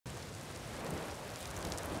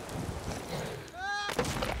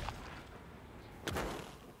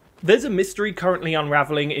There's a mystery currently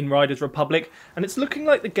unravelling in Riders Republic, and it's looking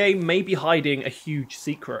like the game may be hiding a huge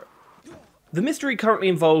secret. The mystery currently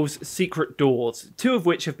involves secret doors, two of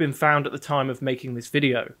which have been found at the time of making this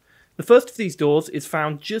video. The first of these doors is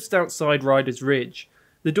found just outside Riders Ridge.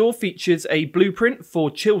 The door features a blueprint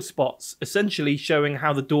for chill spots, essentially showing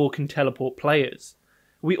how the door can teleport players.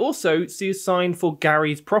 We also see a sign for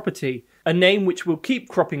Gary's property, a name which will keep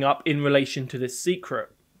cropping up in relation to this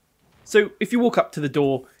secret. So if you walk up to the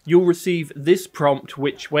door, you'll receive this prompt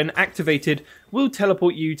which, when activated, will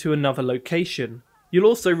teleport you to another location. You'll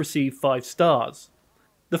also receive 5 stars.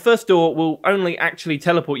 The first door will only actually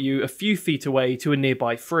teleport you a few feet away to a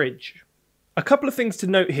nearby fridge. A couple of things to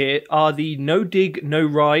note here are the no dig, no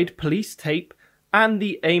ride police tape and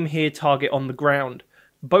the aim here target on the ground,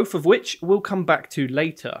 both of which we'll come back to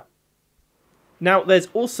later. Now there's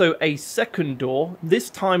also a second door, this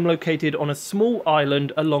time located on a small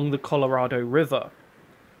island along the Colorado River.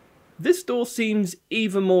 This door seems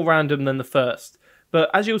even more random than the first, but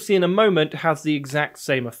as you'll see in a moment has the exact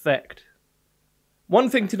same effect. One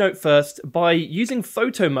thing to note first, by using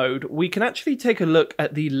photo mode we can actually take a look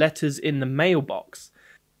at the letters in the mailbox.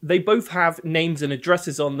 They both have names and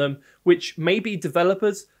addresses on them, which may be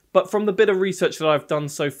developers, but from the bit of research that I've done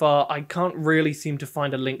so far, I can't really seem to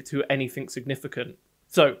find a link to anything significant.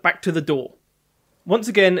 So, back to the door. Once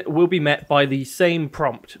again, we'll be met by the same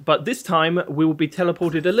prompt, but this time we will be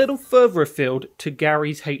teleported a little further afield to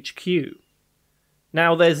Gary's HQ.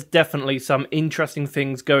 Now there's definitely some interesting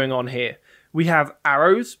things going on here. We have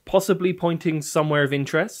arrows, possibly pointing somewhere of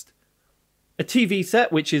interest, a TV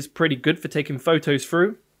set which is pretty good for taking photos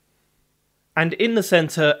through, and in the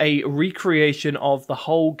centre a recreation of the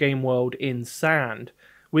whole game world in sand,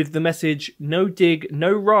 with the message "No dig,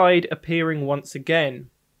 no ride" appearing once again.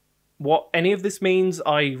 What any of this means,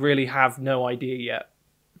 I really have no idea yet.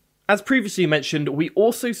 As previously mentioned, we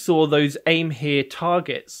also saw those aim here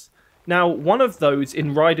targets. Now, one of those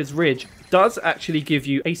in Riders Ridge does actually give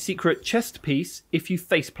you a secret chest piece if you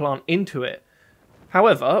faceplant into it.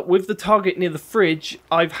 However, with the target near the fridge,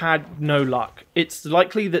 I've had no luck. It's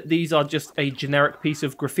likely that these are just a generic piece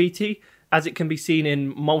of graffiti, as it can be seen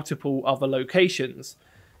in multiple other locations.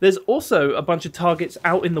 There's also a bunch of targets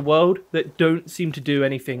out in the world that don't seem to do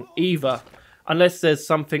anything either, unless there's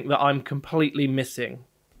something that I'm completely missing.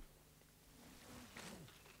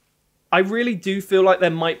 I really do feel like there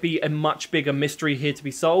might be a much bigger mystery here to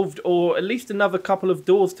be solved, or at least another couple of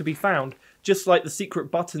doors to be found, just like the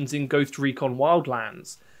secret buttons in Ghost Recon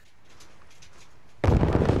Wildlands.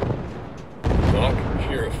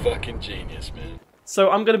 Fuck, you're a fucking genius, man. So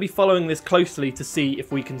I'm going to be following this closely to see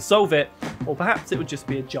if we can solve it, or perhaps it would just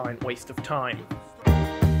be a giant waste of time.